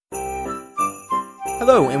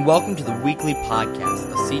Hello, and welcome to the weekly podcast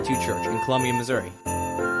of C2 Church in Columbia, Missouri.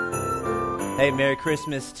 Hey, Merry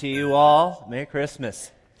Christmas to you all. Merry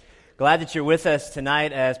Christmas. Glad that you're with us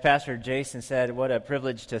tonight. As Pastor Jason said, what a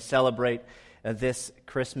privilege to celebrate this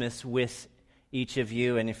Christmas with each of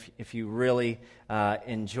you. And if you really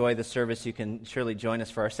enjoy the service, you can surely join us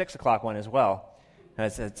for our 6 o'clock one as well.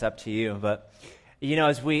 It's up to you. But you know,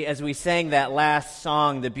 as we sang that last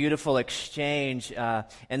song, the beautiful exchange, and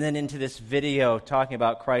then into this video talking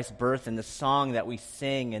about Christ's birth and the song that we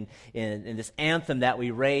sing and this anthem that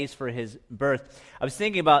we raise for his birth, I was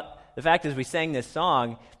thinking about the fact as we sang this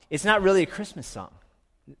song, it's not really a Christmas song,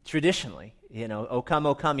 traditionally. You know, O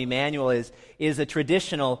Come, Emmanuel is a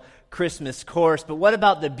traditional Christmas chorus. But what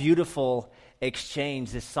about the beautiful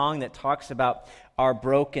exchange, this song that talks about our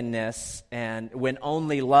brokenness and when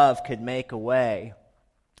only love could make a way?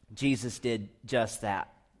 Jesus did just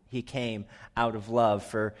that. He came out of love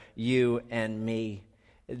for you and me.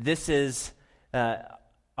 This is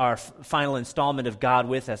our final installment of God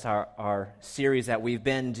with Us, our series that we've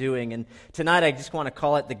been doing. And tonight I just want to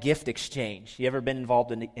call it the gift exchange. You ever been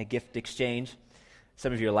involved in a gift exchange?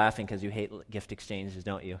 Some of you are laughing because you hate gift exchanges,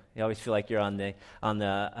 don't you? You always feel like you're on the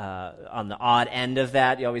odd end of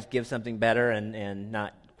that. You always give something better and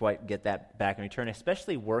not quite get that back in return.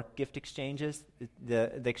 Especially work gift exchanges,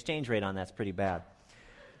 the exchange rate on that's pretty bad.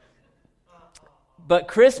 But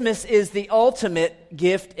Christmas is the ultimate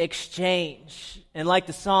gift exchange, and like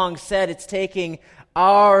the song said, it's taking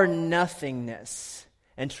our nothingness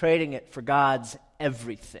and trading it for God's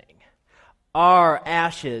everything. Our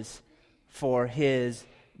ashes for his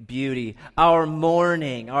beauty, our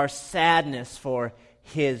mourning, our sadness for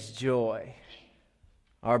his joy,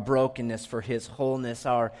 our brokenness for his wholeness,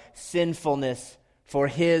 our sinfulness for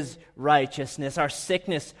his righteousness, our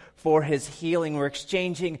sickness for his healing. We're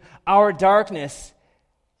exchanging our darkness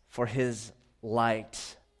for his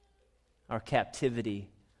light, our captivity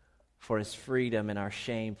for his freedom, and our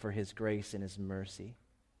shame for his grace and his mercy.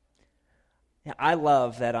 Now, I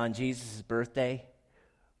love that on Jesus' birthday,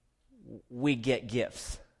 we get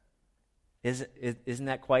gifts. Isn't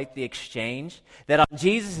that quite the exchange? That on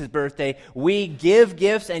Jesus' birthday, we give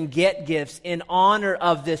gifts and get gifts in honor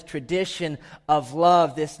of this tradition of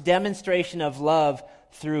love, this demonstration of love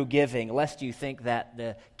through giving. Lest you think that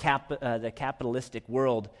the capitalistic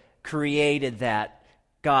world created that.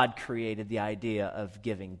 God created the idea of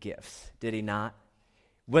giving gifts, did he not?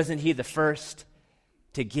 Wasn't he the first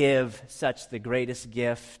to give such the greatest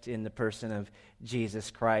gift in the person of Jesus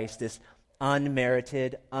Christ, this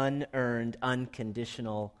unmerited, unearned,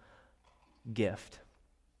 unconditional gift?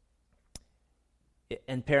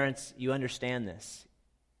 And parents, you understand this.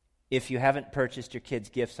 If you haven't purchased your kids'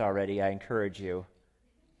 gifts already, I encourage you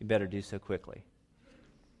better do so quickly.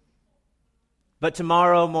 But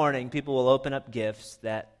tomorrow morning, people will open up gifts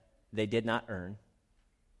that they did not earn,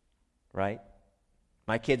 right?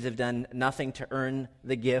 My kids have done nothing to earn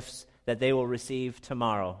the gifts that they will receive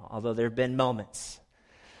tomorrow, although there have been moments.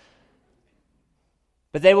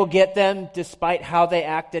 But they will get them despite how they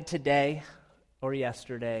acted today or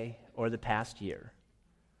yesterday or the past year.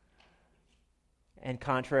 And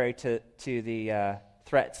contrary to the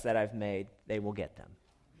threats that I've made, they will get them.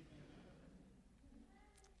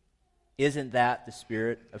 Isn't that the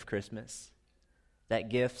spirit of Christmas? That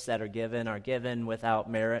gifts that are given without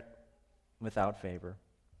merit, without favor.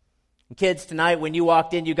 And kids, tonight when you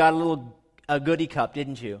walked in, you got a goodie cup,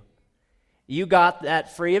 didn't you? You got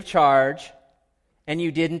that free of charge, and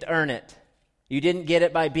you didn't earn it. You didn't get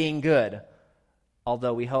it by being good.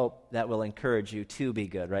 Although we hope that will encourage you to be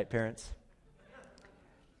good, right, parents?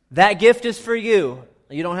 That gift is for you.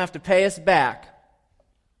 You don't have to pay us back.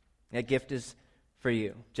 That gift is for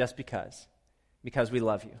you, just because we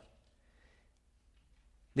love you.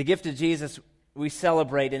 The gift of Jesus we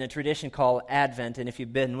celebrate in a tradition called Advent, and if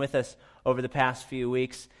you've been with us over the past few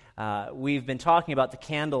weeks, we've been talking about the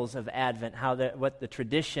candles of Advent, what the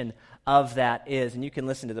tradition of that is, and you can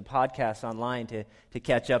listen to the podcast online to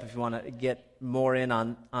catch up if you want to get more in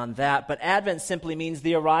on that. But Advent simply means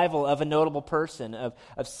the arrival of a notable person, of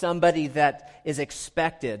somebody that is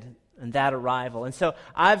expected, and that arrival. And so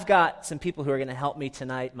I've got some people who are going to help me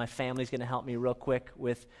tonight. My family's going to help me real quick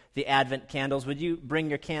with the Advent candles. Would you bring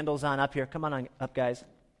your candles on up here? Come on up, guys.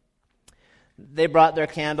 They brought their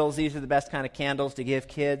candles. These are the best kind of candles to give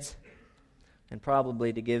kids and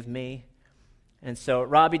probably to give me. And so,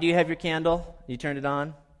 Robbie, do you have your candle? You turned it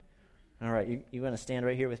on? All right, you want to stand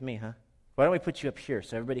right here with me, huh? Why don't we put you up here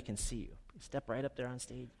so everybody can see you? Step right up there on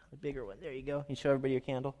stage. The bigger one. There you go. You show everybody your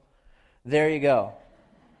candle. There you go.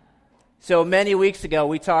 So many weeks ago,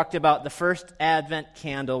 we talked about the first Advent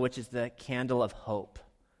candle, which is the candle of hope.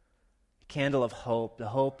 candle of hope, the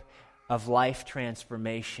hope of life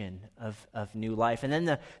transformation, of new life. And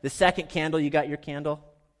then the second candle, you got your candle?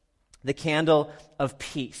 The candle of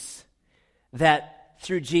peace. That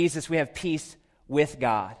through Jesus we have peace with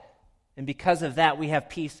God. And because of that, we have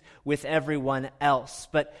peace with everyone else.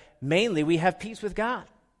 But mainly, we have peace with God.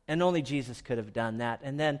 And only Jesus could have done that.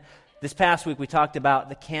 And then this past week, we talked about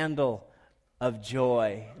the candle of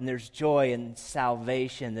joy. And there's joy in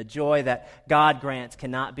salvation. The joy that God grants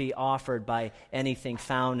cannot be offered by anything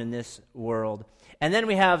found in this world. And then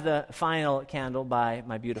we have the final candle by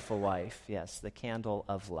my beautiful wife. Yes, the candle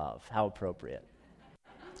of love. How appropriate.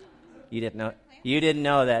 You didn't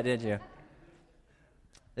know that, did you?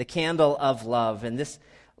 The candle of love. And this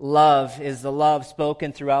love is the love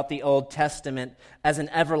spoken throughout the Old Testament as an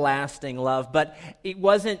everlasting love. But it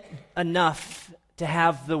wasn't enough to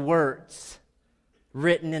have the words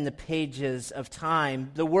written in the pages of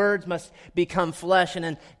time. The words must become flesh,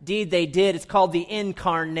 and indeed they did. It's called the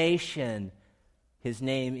incarnation. His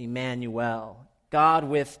name, Emmanuel, God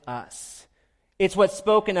with us. It's what's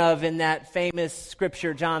spoken of in that famous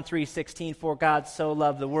scripture, John 3:16, for God so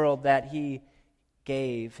loved the world that he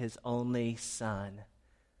gave his only Son,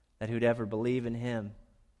 that who'd ever believe in him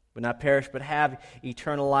would not perish but have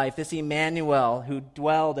eternal life. This Emmanuel who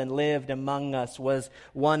dwelled and lived among us was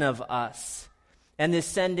one of us. And this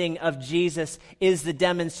sending of Jesus is the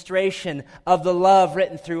demonstration of the love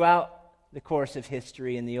written throughout the course of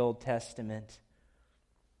history in the Old Testament.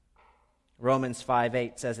 Romans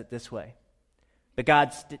 5:8 says it this way. But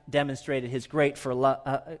God demonstrated his great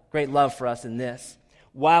love for us in this.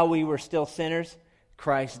 While we were still sinners,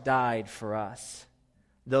 Christ died for us.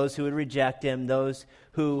 Those who would reject him, those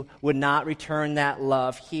who would not return that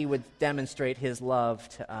love, he would demonstrate his love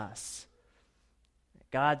to us.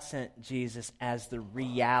 God sent Jesus as the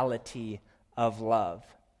reality of love.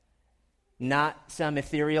 Not some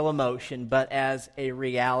ethereal emotion, but as a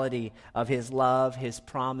reality of his love, his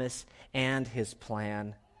promise, and his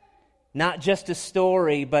plan. Not just a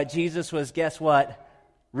story, but Jesus was, guess what?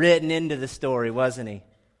 Written into the story, wasn't he?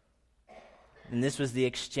 And this was the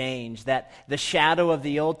exchange, that the shadow of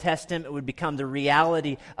the Old Testament would become the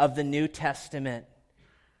reality of the New Testament.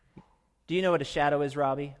 Do you know what a shadow is,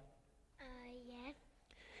 Robbie?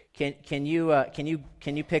 Yes. Can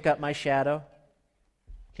you pick up my shadow?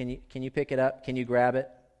 Can you pick it up? Can you grab it?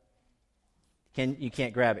 You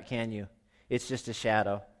can't grab it, can you? It's just a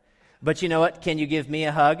shadow. But you know what? Can you give me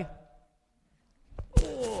a hug?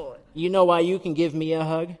 Oh, you know why you can give me a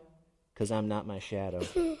hug? Because I'm not my shadow.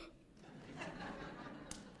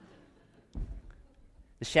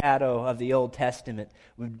 The shadow of the Old Testament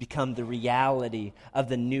would become the reality of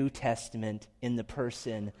the New Testament in the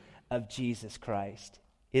person of Jesus Christ.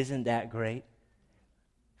 Isn't that great?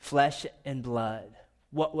 Flesh and blood.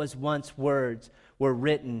 What was once words were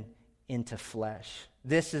written into flesh.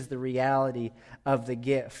 This is the reality of the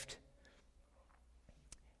gift.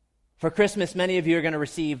 For Christmas, many of you are going to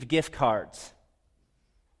receive gift cards.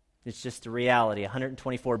 It's just a reality.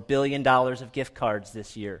 $124 billion of gift cards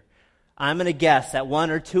this year. I'm going to guess that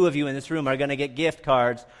one or two of you in this room are going to get gift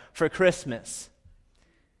cards for Christmas.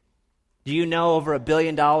 Do you know over $1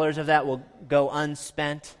 billion of that will go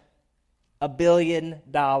unspent? $1 billion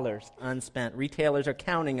unspent. Retailers are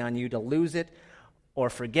counting on you to lose it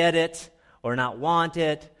or forget it or not want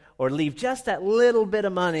it or leave just that little bit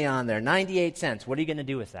of money on there, 98 cents. What are you going to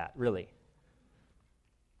do with that, really?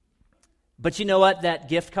 But you know what? That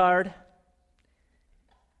gift card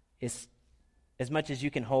is, as much as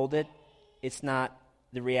you can hold it, it's not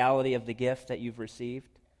the reality of the gift that you've received.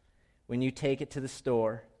 When you take it to the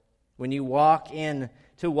store, when you walk in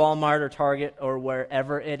to Walmart or Target or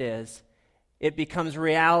wherever it is, it becomes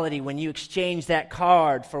reality when you exchange that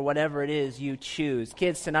card for whatever it is you choose.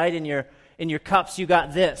 Kids, tonight in your cups, you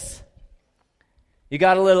got this. You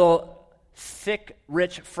got a little thick,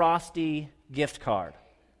 rich, frosty gift card.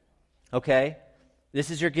 Okay? This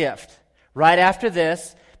is your gift. Right after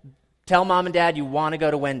this, tell mom and dad you want to go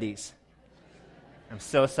to Wendy's. I'm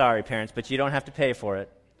so sorry, parents, but you don't have to pay for it.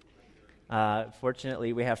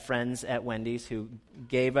 Fortunately, we have friends at Wendy's who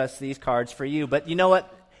gave us these cards for you. But you know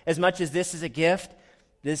what? As much as this is a gift,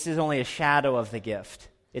 this is only a shadow of the gift.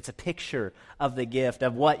 It's a picture of the gift,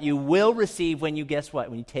 of what you will receive when you, guess what?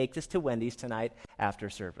 When you take this to Wendy's tonight after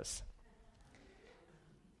service.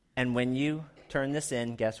 And when you turn this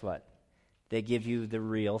in, guess what? They give you the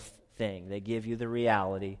real thing. They give you the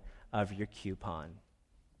reality of your coupon.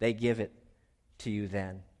 They give it to you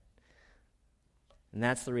then. And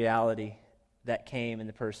that's the reality that came in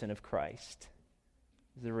the person of Christ.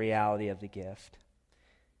 The reality of the gift.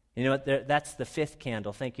 You know what? That's the fifth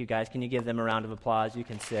candle. Thank you, guys. Can you give them a round of applause? You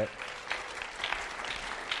can sit.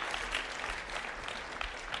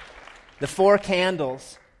 The 4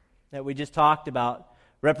 candles that we just talked about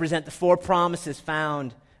represent the 4 promises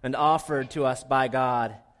found and offered to us by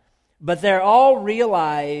God. But they're all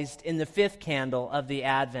realized in the 5th candle of the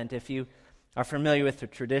Advent. If you are familiar with the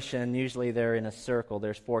tradition, usually they're in a circle.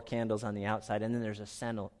 There's 4 candles on the outside, and then there's a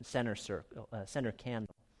center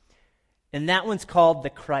candle. And that one's called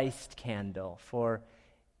the Christ candle, for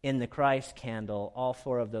in the Christ candle, all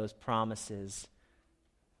 4 of those promises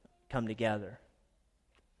come together.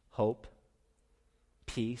 Hope,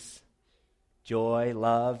 peace, joy,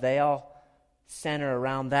 love, they all center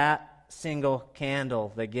around that single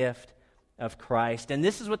candle, the gift of Christ. And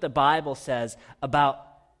this is what the Bible says about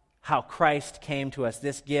how Christ came to us.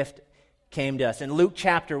 This gift came to us. In Luke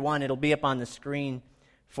chapter 1, it'll be up on the screen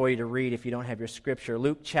for you to read if you don't have your scripture.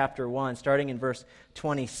 Luke chapter 1, starting in verse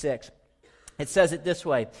 26. It says it this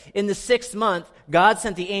way: In the 6th month, God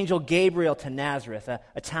sent the angel Gabriel to Nazareth,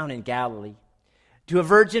 a town in Galilee, to a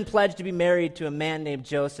virgin pledged to be married to a man named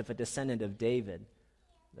Joseph, a descendant of David.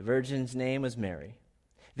 The virgin's name was Mary.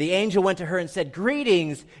 The angel went to her and said,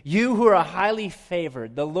 "Greetings, you who are highly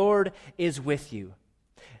favored. The Lord is with you."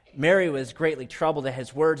 Mary was greatly troubled at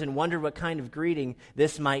his words and wondered what kind of greeting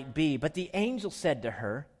this might be. But the angel said to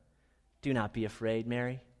her, "Do not be afraid,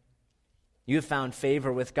 Mary. You have found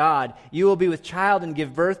favor with God. You will be with child and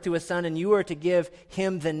give birth to a son, and you are to give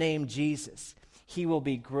him the name Jesus. He will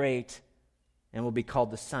be great and will be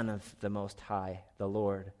called the Son of the Most High, the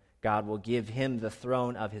Lord. God will give him the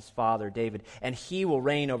throne of his father David, and he will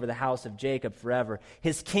reign over the house of Jacob forever.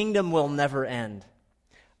 His kingdom will never end."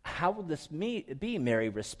 "How will this be?" Mary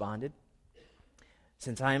responded.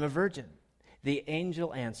 "Since I am a virgin." The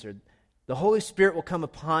angel answered, "The Holy Spirit will come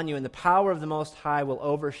upon you, and the power of the Most High will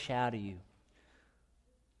overshadow you.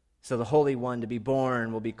 So the Holy One to be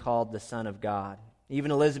born will be called the Son of God.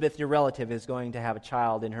 Even Elizabeth, your relative, is going to have a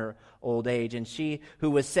child in her old age, and she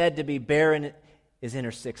who was said to be barren is in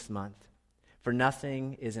her 6th month. For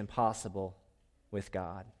nothing is impossible with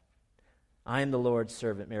God." "I am the Lord's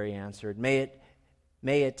servant," Mary answered. May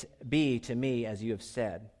it be to me as you have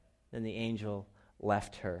said." Then the angel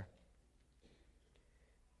left her.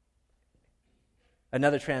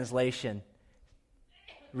 Another translation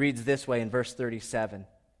reads this way in verse 37.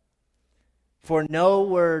 "For no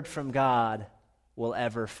word from God will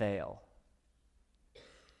ever fail."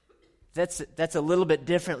 That's a little bit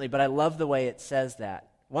differently, but I love the way it says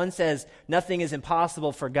that. One says, nothing is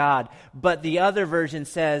impossible for God, but the other version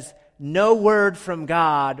says, no word from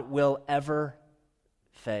God will ever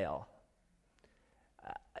fail.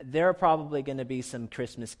 There are probably going to be some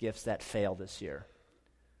Christmas gifts that fail this year,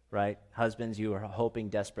 right? Husbands, you are hoping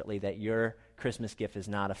desperately that your Christmas gift is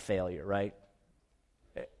not a failure, right?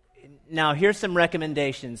 Now, here's some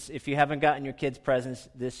recommendations. If you haven't gotten your kids presents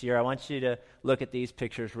this year, I want you to look at these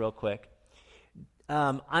pictures real quick.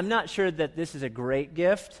 I'm not sure that this is a great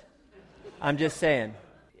gift. I'm just saying.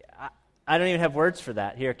 I don't even have words for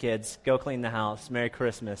that. Here, kids, go clean the house. Merry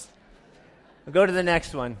Christmas. We'll go to the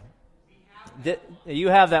next one. You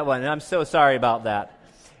have that one. I'm so sorry about that.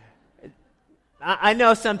 I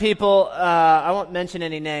know some people, I won't mention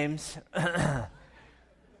any names.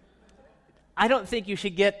 I don't think you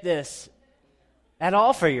should get this at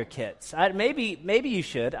all for your kids. Maybe you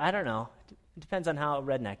should. I don't know. It depends on how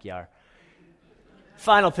redneck you are.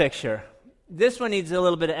 Final picture. This one needs a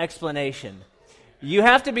little bit of explanation. You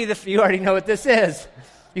have to be you already know what this is.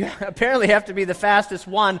 You apparently have to be the fastest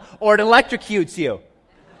one or it electrocutes you.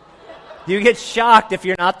 You get shocked if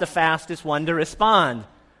you're not the fastest one to respond.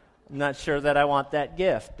 I'm not sure that I want that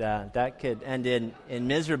gift. That could end in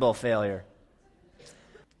miserable failure.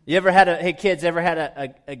 You ever had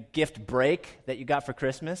a gift break that you got for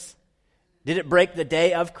Christmas? Did it break the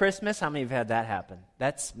day of Christmas? How many of you have had that happen?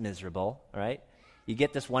 That's miserable, right? You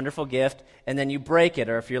get this wonderful gift, and then you break it,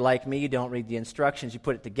 or if you're like me, you don't read the instructions, you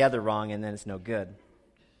put it together wrong, and then it's no good.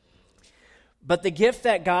 But the gift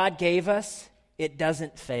that God gave us, it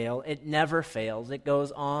doesn't fail. It never fails. It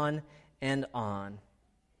goes on and on.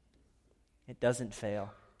 It doesn't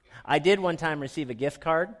fail. I did one time receive a gift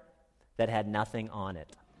card that had nothing on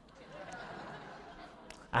it.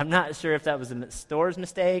 I'm not sure if that was a store's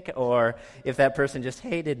mistake or if that person just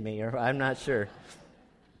hated me, or I'm not sure.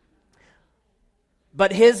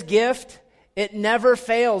 But his gift, it never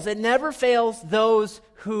fails. It never fails those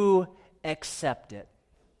who accept it.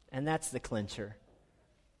 And that's the clincher.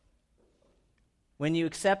 When you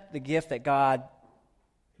accept the gift that God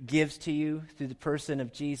gives to you through the person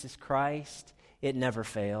of Jesus Christ, it never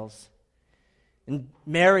fails. And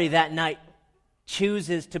Mary that night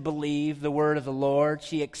chooses to believe the word of the Lord.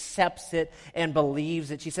 She accepts it and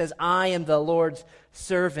believes it. She says, I am the Lord's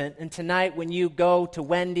servant. And tonight when you go to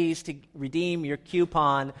Wendy's to redeem your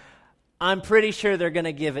coupon, I'm pretty sure they're going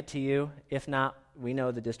to give it to you. If not, we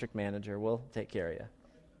know the district manager. We'll take care of you.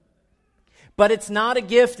 But it's not a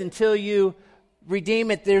gift until you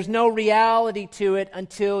redeem it. There's no reality to it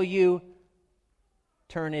until you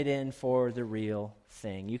turn it in for the real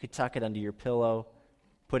thing. You could tuck it under your pillow,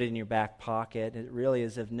 put it in your back pocket. It really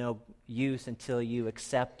is of no use until you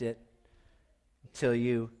accept it, until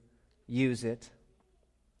you use it.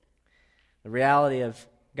 The reality of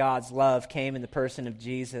God's love came in the person of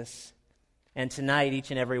Jesus. And tonight,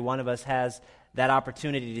 each and every one of us has that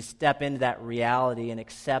opportunity to step into that reality and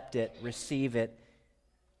accept it, receive it,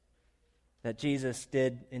 that Jesus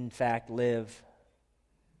did, in fact, live,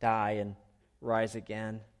 die, and rise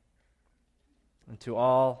again. And to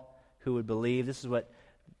all who would believe, this is what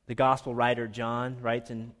the gospel writer John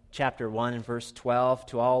writes in chapter 1 and verse 12,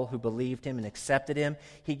 to all who believed him and accepted him,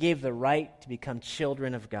 he gave the right to become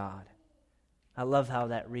children of God. I love how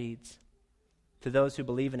that reads. To those who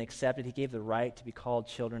believe and accept it, he gave the right to be called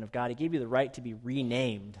children of God. He gave you the right to be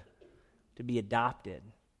renamed, to be adopted,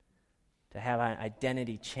 to have an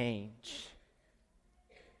identity change.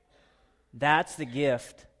 That's the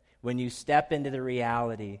gift when you step into the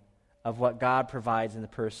reality of what God provides in the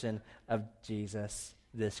person of Jesus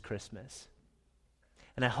this Christmas.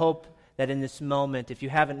 And I hope that in this moment, if you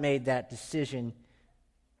haven't made that decision,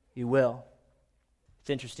 you will. It's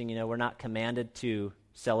interesting, we're not commanded to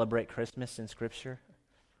celebrate Christmas in Scripture.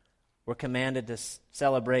 We're commanded to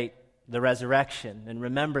celebrate the resurrection and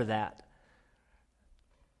remember that.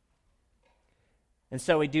 And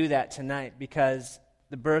so we do that tonight because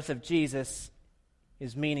the birth of Jesus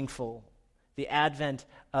is meaningful. The advent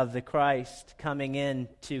of the Christ coming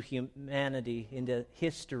into humanity, into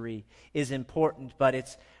history, is important, but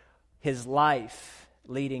it's his life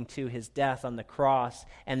leading to his death on the cross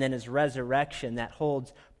and then his resurrection that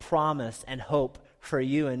holds promise and hope for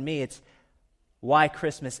you and me. It's why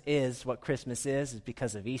Christmas is what Christmas is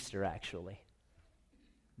because of Easter, actually.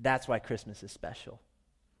 That's why Christmas is special.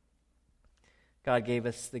 God gave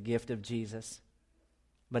us the gift of Jesus,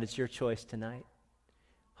 but it's your choice tonight.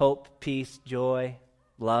 Hope, peace, joy,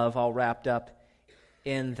 love, all wrapped up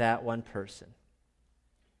in that one person.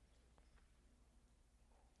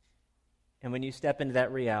 And when you step into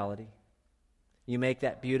that reality, you make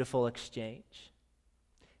that beautiful exchange.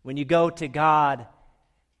 When you go to God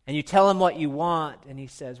and you tell him what you want, and he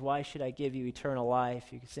says, why should I give you eternal life?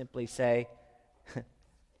 You can simply say,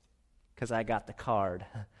 because I got the card.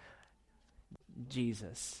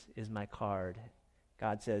 Jesus is my card.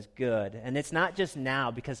 God says, good. And it's not just now,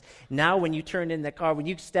 because now when you turn in the card, when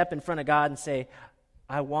you step in front of God and say,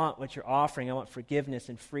 I want what you're offering. I want forgiveness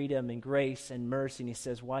and freedom and grace and mercy. And he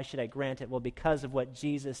says, why should I grant it? Well, because of what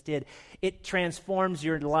Jesus did. It transforms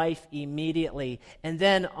your life immediately. And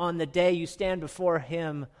then on the day you stand before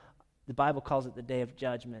him, the Bible calls it the day of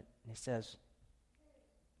judgment. And he says,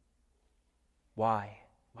 why?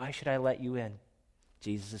 Why should I let you in?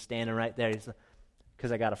 Jesus is standing right there. He's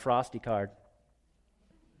because I got a Frosty card.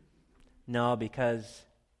 No, because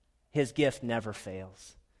his gift never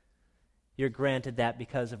fails. You're granted that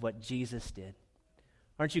because of what Jesus did.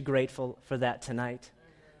 Aren't you grateful for that tonight?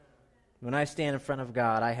 When I stand in front of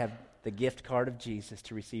God, I have the gift card of Jesus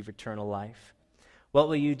to receive eternal life. What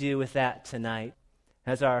will you do with that tonight?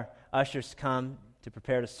 As our ushers come to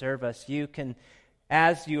prepare to serve us, you can,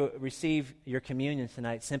 as you receive your communion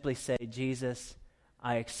tonight, simply say, Jesus,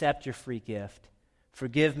 I accept your free gift.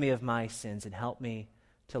 Forgive me of my sins and help me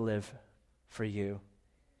to live for you.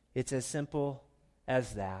 It's as simple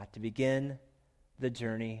as that, to begin the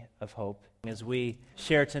journey of hope. As we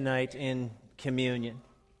share tonight in communion,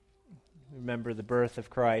 remember the birth of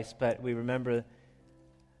Christ, but we remember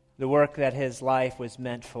the work that his life was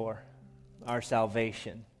meant for, our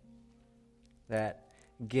salvation, that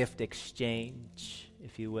gift exchange,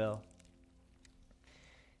 if you will.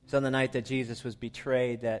 It's on the night that Jesus was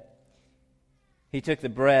betrayed that he took the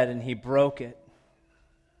bread and he broke it.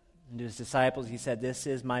 And to his disciples, he said, this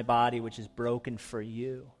is my body which is broken for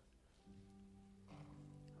you.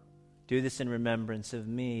 Do this in remembrance of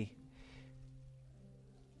me.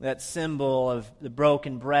 That symbol of the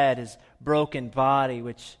broken bread is broken body,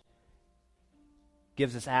 which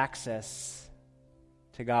gives us access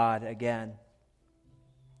to God again.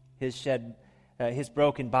 His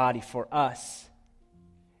broken body for us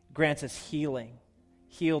grants us healing,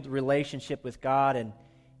 healed relationship with God, and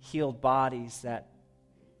healed bodies that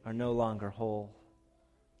are no longer whole.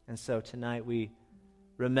 And so tonight we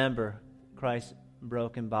remember Christ's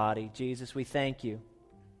broken body. Jesus, we thank you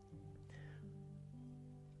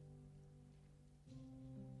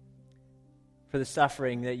for the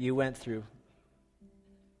suffering that you went through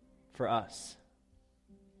for us,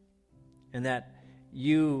 and that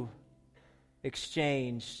you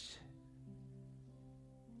exchanged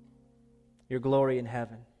your glory in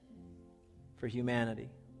heaven for humanity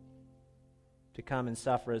to come and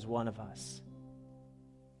suffer as one of us,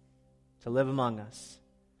 to live among us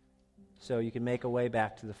so you can make a way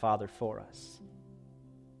back to the Father for us.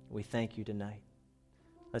 We thank you tonight.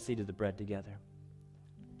 Let's eat of the bread together.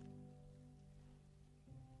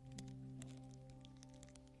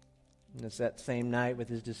 And it's that same night with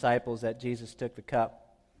his disciples that Jesus took the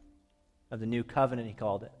cup of the new covenant, he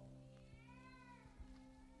called it.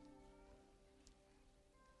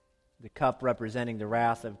 The cup representing the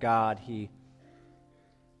wrath of God, he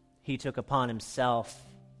took upon himself.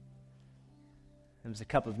 It was a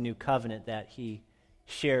cup of new covenant that he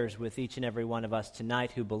shares with each and every one of us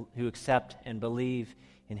tonight who accept and believe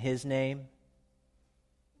in his name.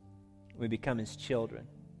 We become his children.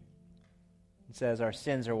 It says our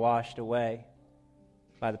sins are washed away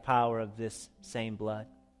by the power of this same blood.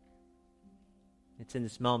 It's in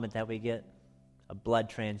this moment that we get a blood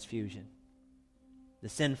transfusion. The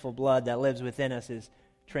sinful blood that lives within us is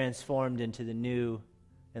transformed into the new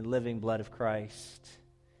and living blood of Christ.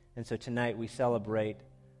 And so tonight we celebrate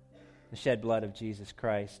the shed blood of Jesus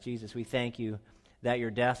Christ. Jesus, we thank you that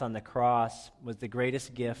your death on the cross was the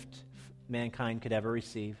greatest gift mankind could ever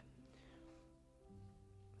receive.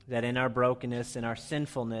 That in our brokenness and our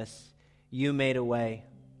sinfulness, you made a way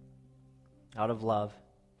out of love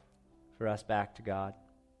for us back to God.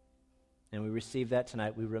 And we receive that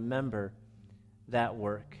tonight. We remember that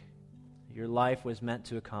work your life was meant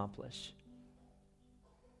to accomplish.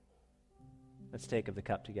 Let's take of the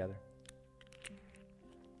cup together.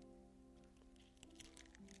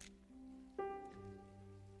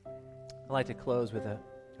 I'd like to close with a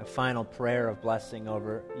final prayer of blessing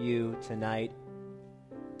over you tonight.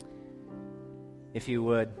 If you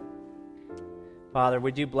would. Father,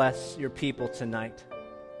 would you bless your people tonight?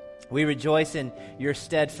 We rejoice in your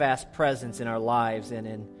steadfast presence in our lives and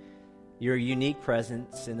in your unique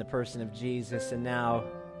presence in the person of Jesus, and now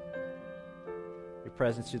your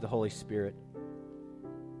presence through the Holy Spirit.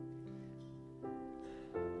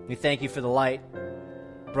 We thank you for the light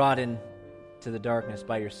brought into the darkness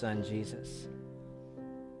by your Son, Jesus.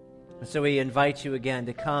 And so we invite you again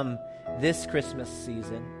to come this Christmas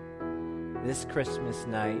season, this Christmas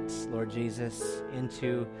night, Lord Jesus,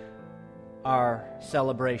 into our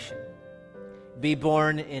celebration. Be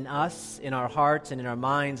born in us, in our hearts and in our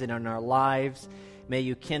minds and in our lives. May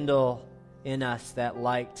you kindle in us that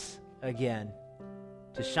light again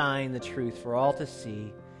to shine the truth for all to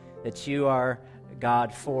see that you are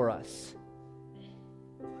God for us,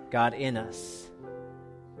 God in us,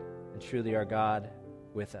 and truly our God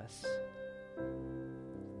with us.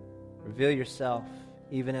 Reveal yourself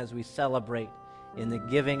even as we celebrate in the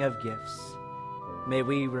giving of gifts. May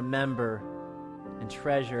we remember and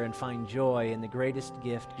treasure and find joy in the greatest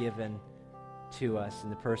gift given to us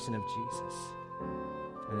in the person of Jesus.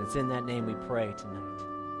 And it's in that name we pray tonight.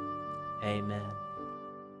 Amen.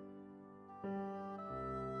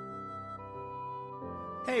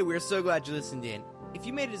 Hey, we're so glad you listened in. If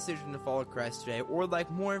you made a decision to follow Christ today or would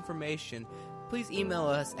like more information, please email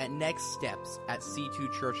us at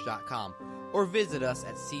nextsteps@c2church.com or visit us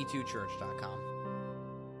at c2church.com.